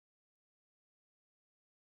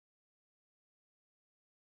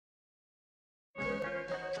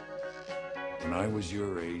When I was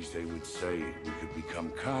your age, they would say we could become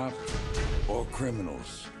cops or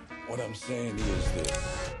criminals. What I'm saying is this: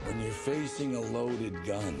 when you're facing a loaded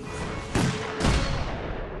gun,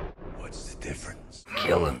 what's the difference?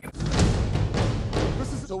 Kill him.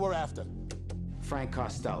 This is who we're after. Frank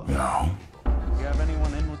Costello. No. You have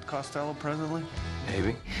anyone in with Costello presently?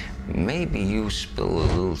 Maybe. Maybe you spill a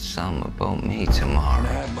little something about me tomorrow.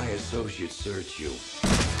 I have my associates search you.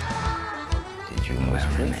 Did you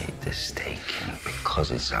marinate this steak in because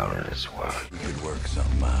it's out of this world? We could work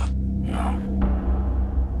something out. No.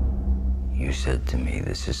 You said to me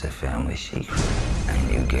this is a family secret, and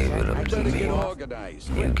you gave it up to me. Get organized.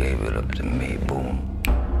 You gave it up to me, boom.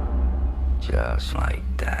 Just like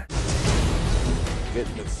that.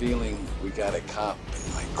 Getting the feeling we got a cop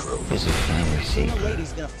in my crew. It's a family secret. The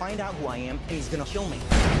lady's gonna find out who I am, and he's gonna kill me.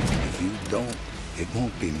 If you don't, it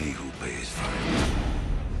won't be me who pays for it.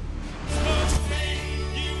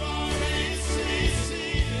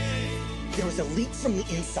 There is a leak from the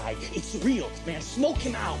inside. It's real, man. Smoke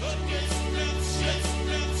him out.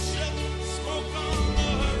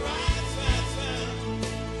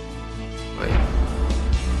 Wait.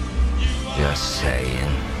 Just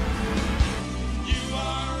saying.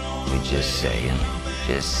 We're just saying.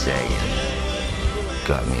 Just saying.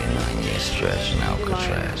 Got me a 9-year stretch in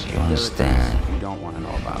Alcatraz. You understand? You don't want to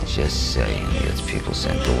know about. Just saying. Gets people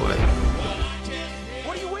sent away.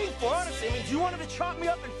 What are you waiting for, honestly? I mean, do you want him to chop me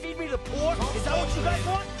up and feed me to the poor? Is that what you guys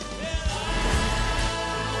want?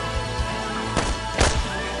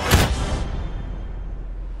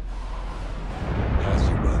 How's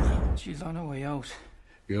your brother? She's on her way out.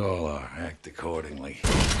 You all are. Act accordingly.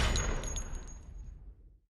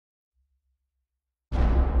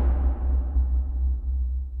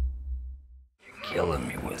 Killing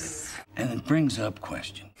me with. And it brings up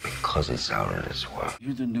question. Because it's out of this world.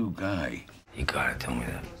 You're the new guy. You gotta tell me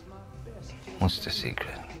that. What's the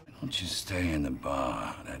secret? Don't you stay in the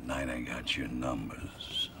bar. That night I got your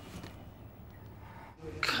numbers.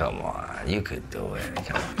 Come on, you could do it.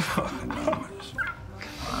 Fucking numbers.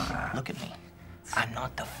 Look at me. I'm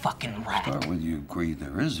not the fucking rat. Start with you agree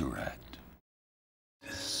there is a rat.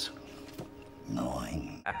 This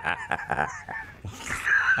gnawing,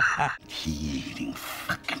 tea-eating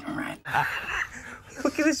fucking rat.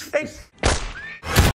 Look at his face.